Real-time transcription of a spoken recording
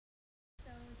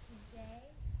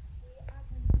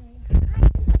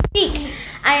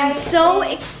I am so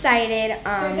excited.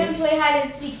 We're gonna play hide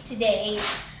and seek today.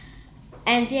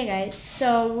 And yeah, guys.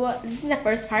 So this is the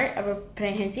first part of our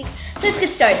playing hide and seek. So let's get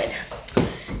started.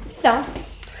 So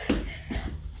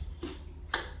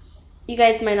you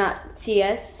guys might not see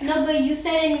us. No, but you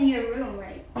said in your room,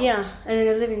 right? Yeah, and in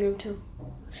the living room too.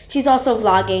 She's also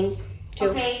vlogging too.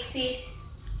 Okay, see.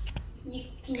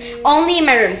 Only in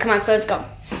my room. Come on, so let's go.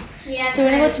 Yeah. So we're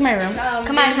gonna go to my room.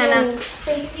 Come on, Hannah.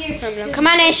 Come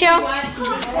on, Aisha.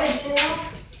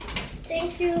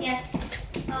 Thank you. Yes.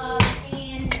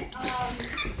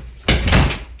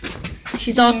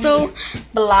 She's also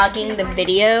vlogging the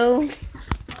video.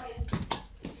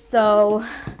 So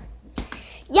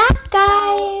yeah,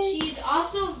 guys. She's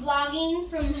also vlogging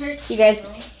from her. You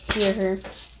guys hear her?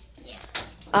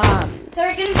 So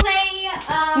we're gonna play.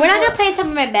 We're not gonna play on top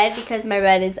of my bed because my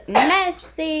bed is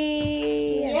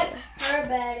messy. Yep, her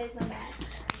bed is a mess.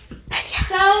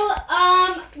 So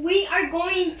we are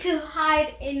going to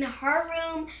hide in her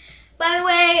room. By the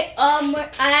way,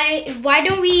 why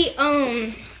don't we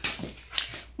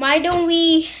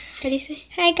how do you say?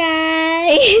 Hi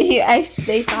guys.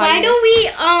 They saw Why you. don't we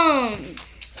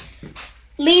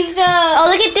leave the? Oh,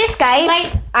 look at this, guys.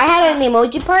 Like, I had an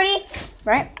emoji party,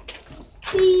 right?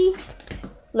 See?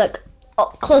 Look. Oh,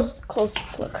 close,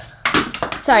 look.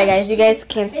 Sorry, guys. You guys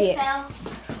can't see it.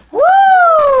 Woo!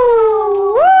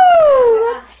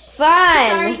 Woo! That's fun.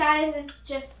 Sorry, guys. It's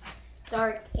just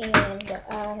dark and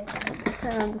Let's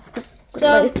turn on the stupid so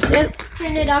lights. let's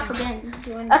turn it off again.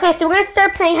 Okay, so we're gonna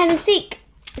start playing hide and seek.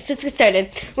 So let's get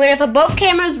started. We're gonna put both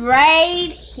cameras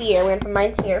right here. We're gonna put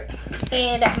mine here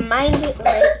and mine right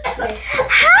here.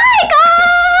 Hi guys!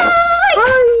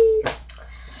 Hi.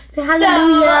 So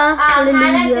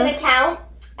Hannah's gonna count,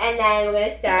 and then we're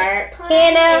gonna start.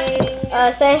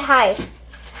 Hannah, say hi.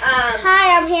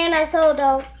 Hi, I'm Hannah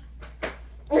Soto.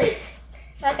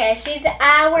 Okay, she's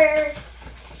our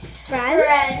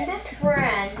friend,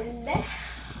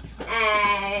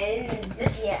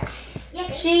 and yeah.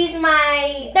 She's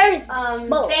my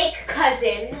fake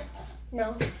cousin.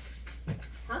 No.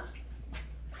 Huh?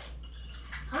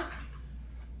 Huh?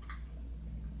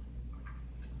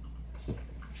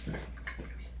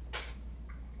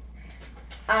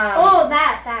 Oh,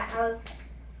 that. I was.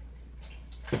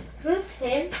 Who's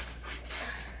him?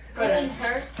 I mean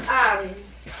her.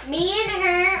 Me and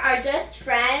her are just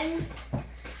friends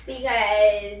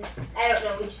because I don't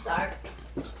know which is our.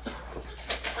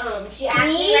 She asked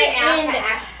me right now to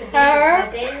ask to be her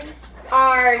cousin.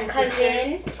 Our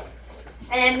cousin.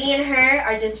 And then me and her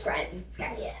are just friends,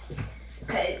 guys. Yes.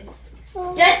 Because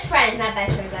just friends, not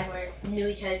best friends. Like we knew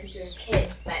each other since we were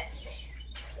kids, but.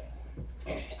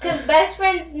 Because best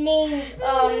friends means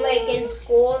like in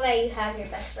school that you have your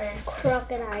best friend.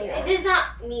 Crocodile. It does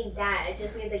not mean that. It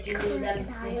just means like you knew them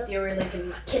since you were like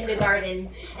in kindergarten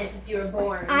and since you were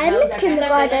born. I'm in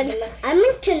kindergarten.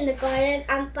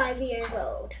 I'm 5 years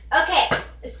old. Okay,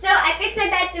 so I fixed my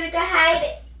bed so we could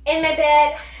hide in my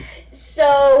bed.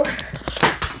 So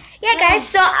Yeah, guys.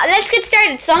 So let's get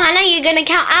started. So Hannah, you're gonna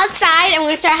count outside, and we're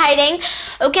gonna start hiding.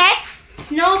 Okay?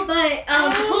 no, but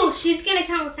she's gonna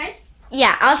count outside.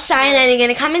 Yeah, outside, and then you're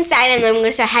gonna come inside, and then we're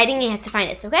gonna start hiding. And you have to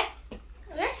find us. Okay?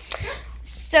 Okay.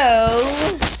 So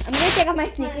I'm gonna take off my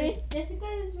sneakers. Jessica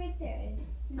is right there.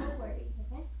 No worries,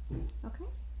 okay? Okay.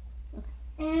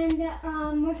 And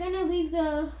we're gonna leave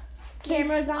the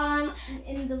cameras on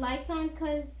and the lights on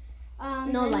because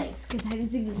No lights, because hide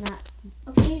and seek is not.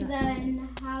 Okay, then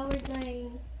how we're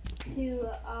going to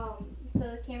so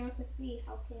the camera can see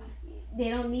how can They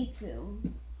don't need to.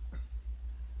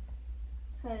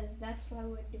 because that's why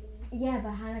we're doing it. Yeah,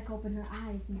 but Hannah can open her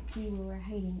eyes and see where we're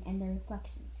hiding and their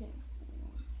reflection too.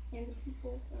 And the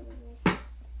people.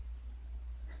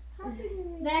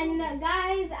 Then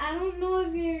guys, I don't know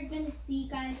if you're gonna see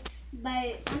guys,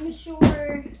 but I'm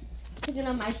sure taking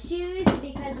off my shoes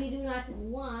because we do not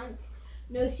want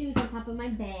no shoes on top of my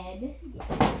bed.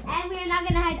 And we're not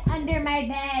gonna hide under my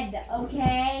bed,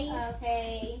 okay?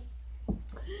 Okay.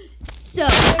 So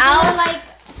I'll like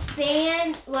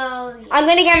stand. Well, yeah. I'm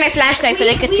gonna get my flashlight so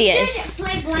they can see us. We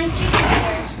should play blind chicken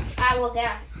first. I will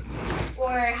guess,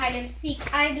 or hide and seek.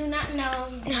 I do not know.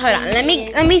 Hold on, let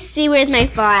me see where's my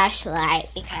flashlight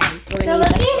because we're So gonna. look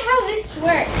at how this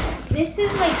works. This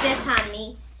is like this,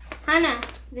 honey. Hannah,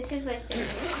 this is like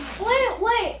this.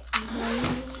 Wait.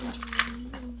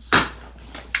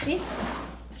 See?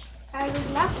 I was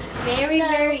not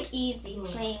very easy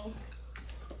playing.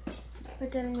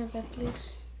 Put that in my bed,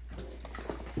 please.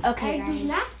 Okay,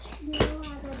 guys.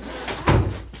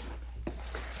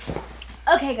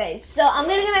 Okay, guys. So I'm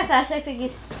gonna get my flashlight so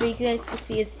you guys can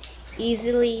see us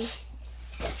easily.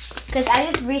 because I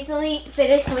just recently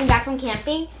finished coming back from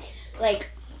camping, like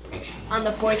on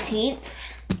the 14th,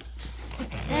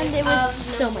 and it was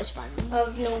so much fun.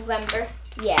 Of November.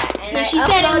 Yeah, and she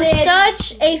said it was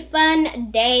such a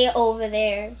fun day over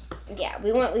there. Yeah,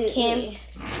 we went.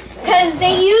 Because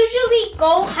they usually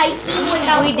go hiking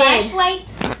without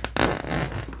flashlights.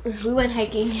 We went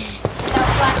hiking Without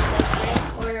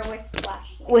flashlights, right? Or with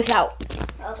flashlights? without.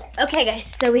 Okay. Okay, guys.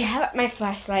 So we have my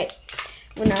flashlight.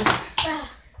 I'm gonna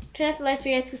turn off the lights so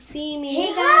you guys can see me.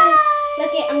 Hey guys,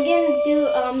 look it. I'm gonna do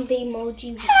the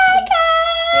emoji. Hi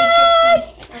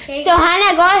guys. Okay. So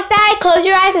Hannah, go outside, close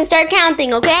your eyes, and start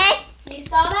counting. Okay? You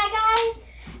saw that, guys?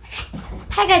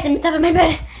 Hi guys, I'm on top of my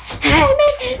bed. I'm on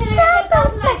top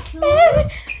of my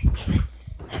bed.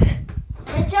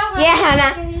 Yeah,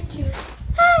 Hannah.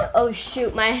 Oh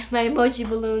shoot, my emoji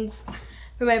balloons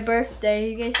for my birthday.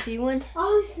 You guys see one?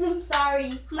 Oh, I'm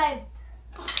sorry. My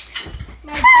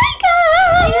Hi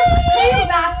guys. Can you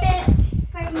wrap it?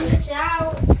 Reach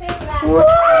out.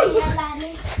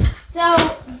 So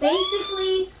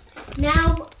basically,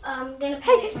 now I'm gonna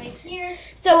put it right here.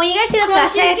 So when you guys see the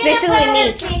flashlight, it's basically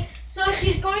me. So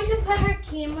she's going to put her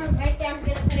camera right there. I'm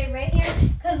gonna put it right here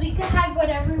because we could hide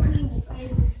whatever we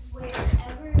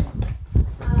wherever.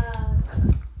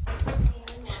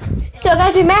 So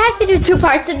guys, we might have to do 2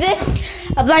 parts of this,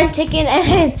 a blind chicken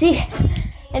and 2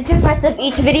 parts of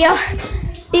each video,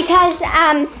 because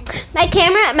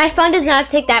my phone does not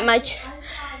take that much.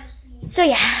 So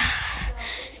yeah,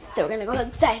 so we're gonna go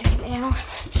outside right now.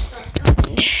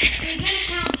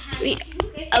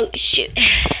 Oh shoot.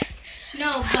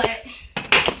 No, but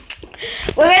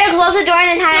we're gonna close the door and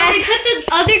then we Hannah. put the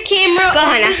other camera Go,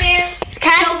 over Hannah. there.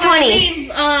 Count to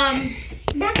 20.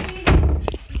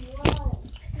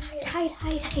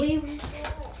 Hide.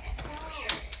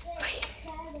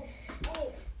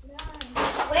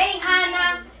 Wait,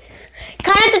 Hannah.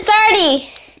 Count it to 30.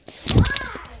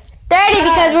 30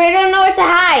 because we don't know where to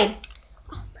hide.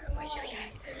 I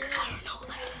don't know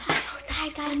where to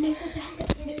hide,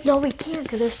 guys. No, we can't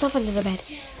because there's stuff under the bed.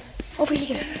 Over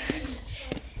here.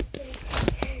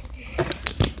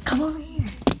 Come over here.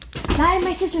 Not in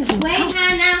my sister's room. Wait, Come.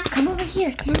 Hannah. Come over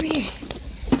here. Come over here.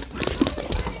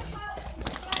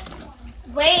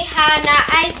 Wait, Hannah.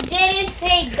 I didn't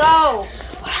say go.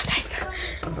 Hold on,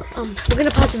 guys. We're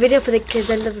gonna pause the video for the kids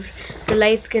and the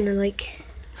light's gonna like.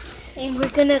 And we're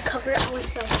gonna cover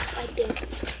ourselves like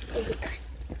this every time.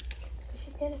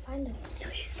 She's gonna find us. No,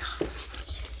 she's not.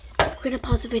 We're gonna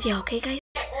pause the video, okay, guys?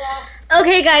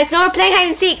 Okay, guys. Now we're playing hide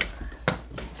and seek.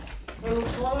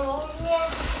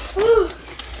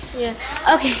 Yeah.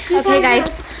 Okay, guys.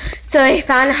 So I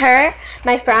found her,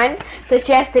 my friend. So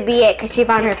she has to be it because she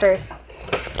found her first.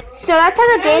 So that's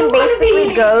how the game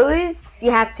basically goes.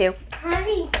 You have to.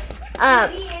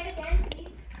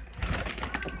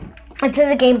 That's how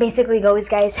the game basically goes,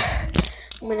 guys.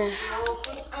 I'm gonna.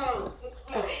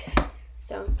 Okay, guys.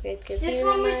 So you guys can see Just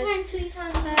one more time, please,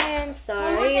 Hannah. I'm sorry.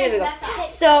 One more There we time. go. That's okay.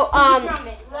 So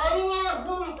Promise.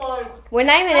 we're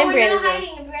not even in We're not Brandon's room.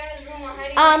 hiding in Brandon's room. We're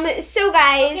hiding. So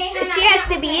guys, Okay, she has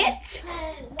to be it,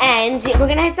 and we're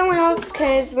gonna hide someone else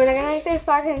because we're not gonna hide the same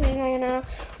spot because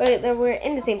we're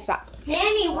in the same spot.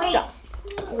 Danny, wait. So,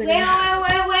 Wait.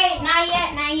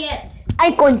 Not yet.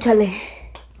 Ay, conchale.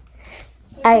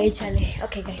 Ay, chale.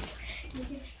 Okay, guys.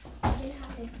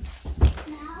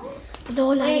 No,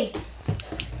 Lani.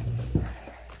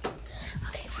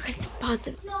 Okay, we're going to pause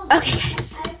it. Okay,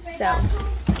 guys. So,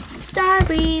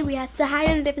 sorry, we had to hide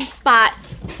in a different spot.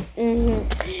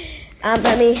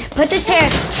 Let me put the chair.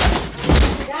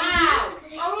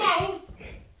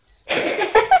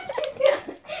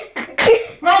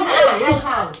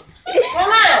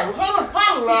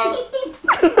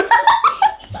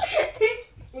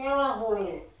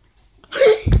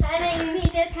 You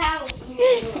need to count.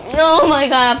 Oh my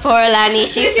God, poor Lani,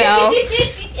 she fell.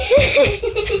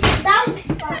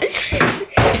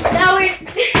 Now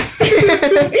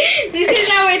this is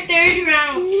our 3rd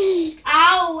round.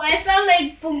 Ow, I felt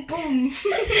like boom boom.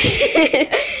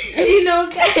 You know,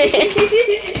 guys.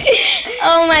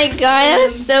 Oh my God, that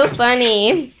was so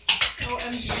funny.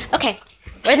 Okay,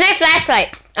 where's my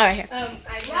flashlight? Oh, right here.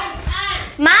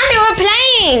 Mommy, we're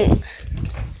playing.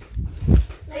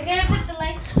 We're gonna put the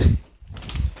lights.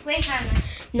 Wait, Hannah.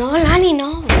 No, Lani,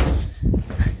 no.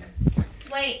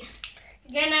 Wait.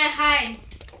 We're gonna hide.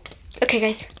 Okay,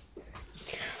 guys.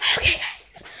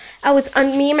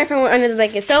 Me and my friend were under the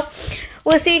blanket. So,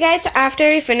 we'll see you guys after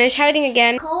we finish hiding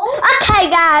again. Okay,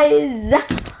 guys.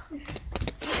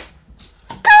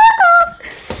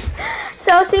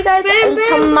 So, I'll see you guys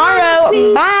tomorrow.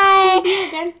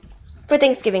 Bye. For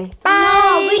Thanksgiving. Bye.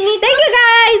 No, we need Thank you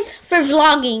guys for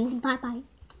vlogging. Bye bye.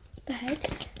 The head.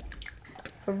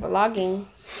 For vlogging.